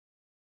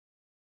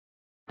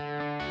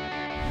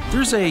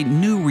There's a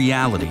new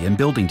reality in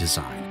building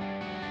design.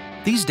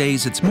 These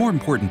days, it's more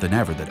important than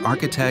ever that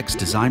architects,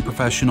 design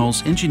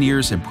professionals,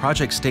 engineers, and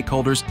project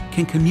stakeholders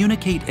can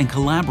communicate and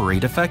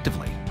collaborate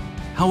effectively.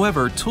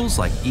 However, tools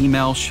like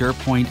email,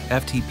 SharePoint,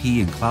 FTP,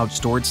 and cloud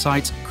storage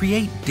sites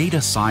create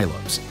data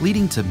silos,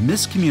 leading to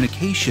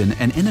miscommunication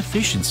and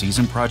inefficiencies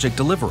in project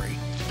delivery.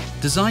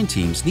 Design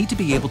teams need to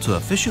be able to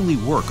efficiently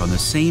work on the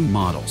same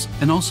models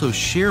and also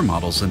share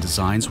models and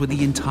designs with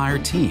the entire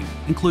team,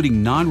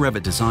 including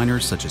non-Revit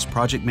designers such as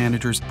project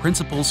managers,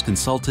 principals,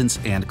 consultants,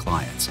 and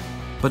clients.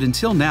 But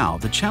until now,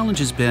 the challenge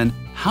has been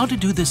how to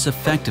do this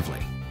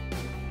effectively.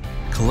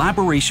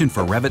 Collaboration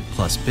for Revit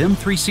plus BIM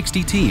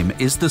 360 Team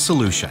is the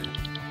solution.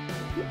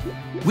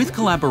 With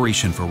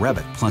Collaboration for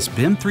Revit plus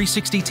BIM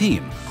 360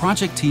 Team,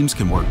 project teams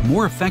can work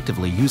more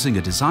effectively using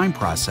a design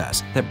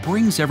process that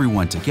brings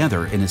everyone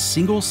together in a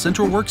single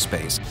central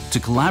workspace to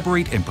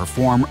collaborate and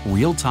perform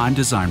real-time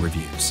design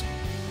reviews.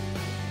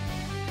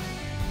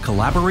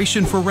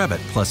 Collaboration for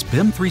Revit plus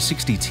BIM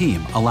 360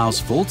 Team allows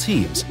full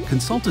teams,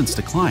 consultants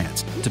to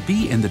clients, to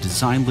be in the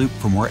design loop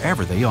from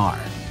wherever they are.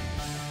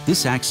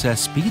 This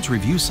access speeds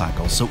review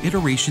cycles so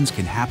iterations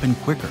can happen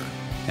quicker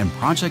and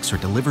projects are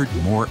delivered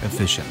more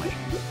efficiently.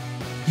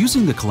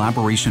 Using the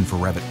Collaboration for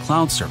Revit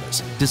cloud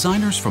service,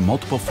 designers from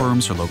multiple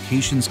firms or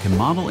locations can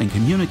model and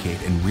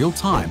communicate in real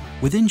time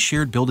within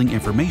shared building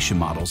information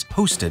models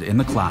hosted in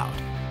the cloud.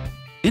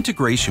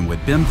 Integration with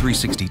BIM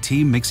 360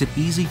 Team makes it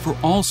easy for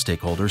all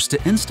stakeholders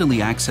to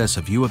instantly access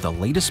a view of the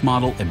latest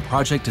model and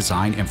project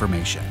design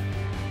information.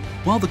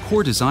 While the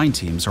core design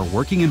teams are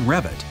working in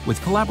Revit,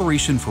 with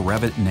Collaboration for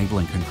Revit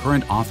enabling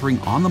concurrent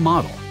authoring on the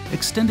model,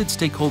 extended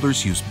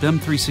stakeholders use BIM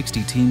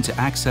 360 Team to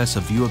access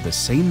a view of the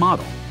same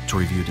model, to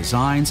review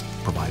designs,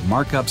 provide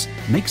markups,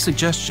 make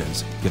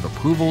suggestions, give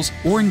approvals,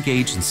 or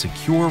engage in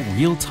secure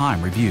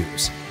real-time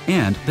reviews.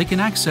 And they can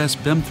access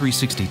BIM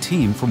 360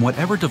 Team from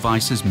whatever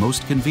device is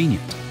most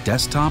convenient,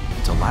 desktop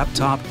to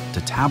laptop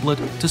to tablet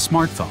to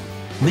smartphone,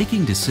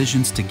 making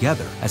decisions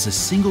together as a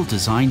single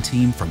design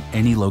team from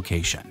any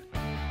location.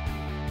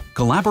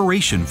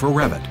 Collaboration for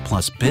Revit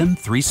plus BIM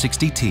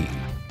 360 Team.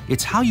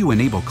 It's how you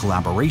enable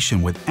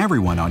collaboration with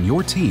everyone on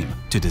your team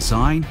to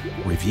design,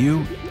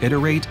 review,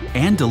 iterate,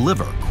 and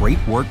deliver great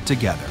work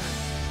together.